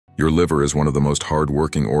Your liver is one of the most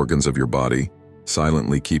hard-working organs of your body,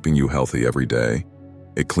 silently keeping you healthy every day.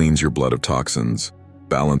 It cleans your blood of toxins,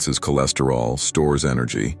 balances cholesterol, stores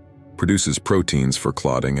energy, produces proteins for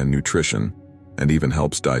clotting and nutrition, and even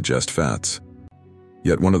helps digest fats.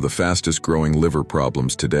 Yet one of the fastest-growing liver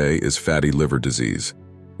problems today is fatty liver disease,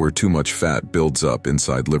 where too much fat builds up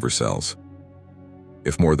inside liver cells.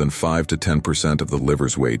 If more than 5 to 10% of the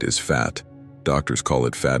liver's weight is fat, doctors call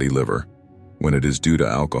it fatty liver. When it is due to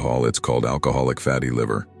alcohol, it's called alcoholic fatty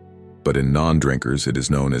liver. But in non-drinkers, it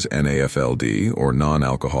is known as NAFLD, or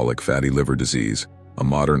non-alcoholic fatty liver disease, a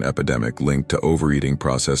modern epidemic linked to overeating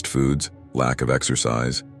processed foods, lack of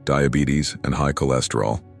exercise, diabetes, and high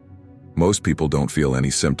cholesterol. Most people don't feel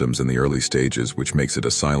any symptoms in the early stages, which makes it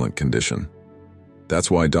a silent condition.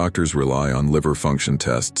 That's why doctors rely on liver function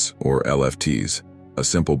tests, or LFTs, a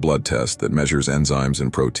simple blood test that measures enzymes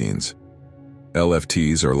and proteins.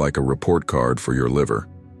 LFTs are like a report card for your liver.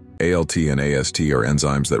 ALT and AST are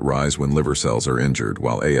enzymes that rise when liver cells are injured,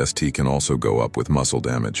 while AST can also go up with muscle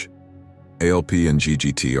damage. ALP and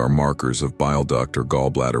GGT are markers of bile duct or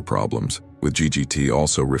gallbladder problems, with GGT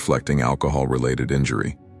also reflecting alcohol-related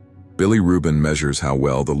injury. Bilirubin measures how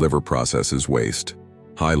well the liver processes waste.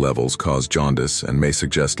 High levels cause jaundice and may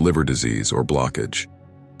suggest liver disease or blockage.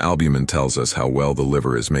 Albumin tells us how well the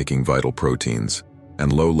liver is making vital proteins,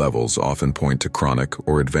 and low levels often point to chronic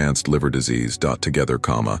or advanced liver disease. Together,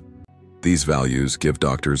 these values give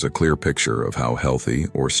doctors a clear picture of how healthy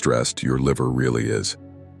or stressed your liver really is.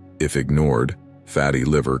 If ignored, fatty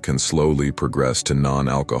liver can slowly progress to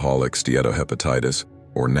non-alcoholic steatohepatitis,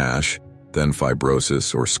 or NASH, then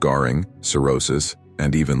fibrosis or scarring, cirrhosis,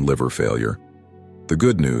 and even liver failure. The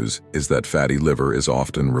good news is that fatty liver is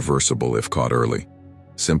often reversible if caught early.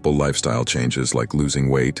 Simple lifestyle changes like losing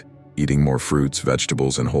weight, eating more fruits,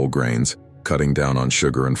 vegetables, and whole grains, cutting down on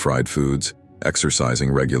sugar and fried foods, exercising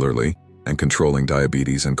regularly, and controlling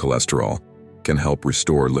diabetes and cholesterol can help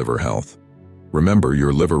restore liver health. Remember,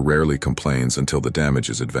 your liver rarely complains until the damage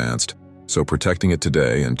is advanced, so protecting it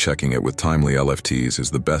today and checking it with timely LFTs is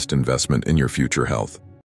the best investment in your future health.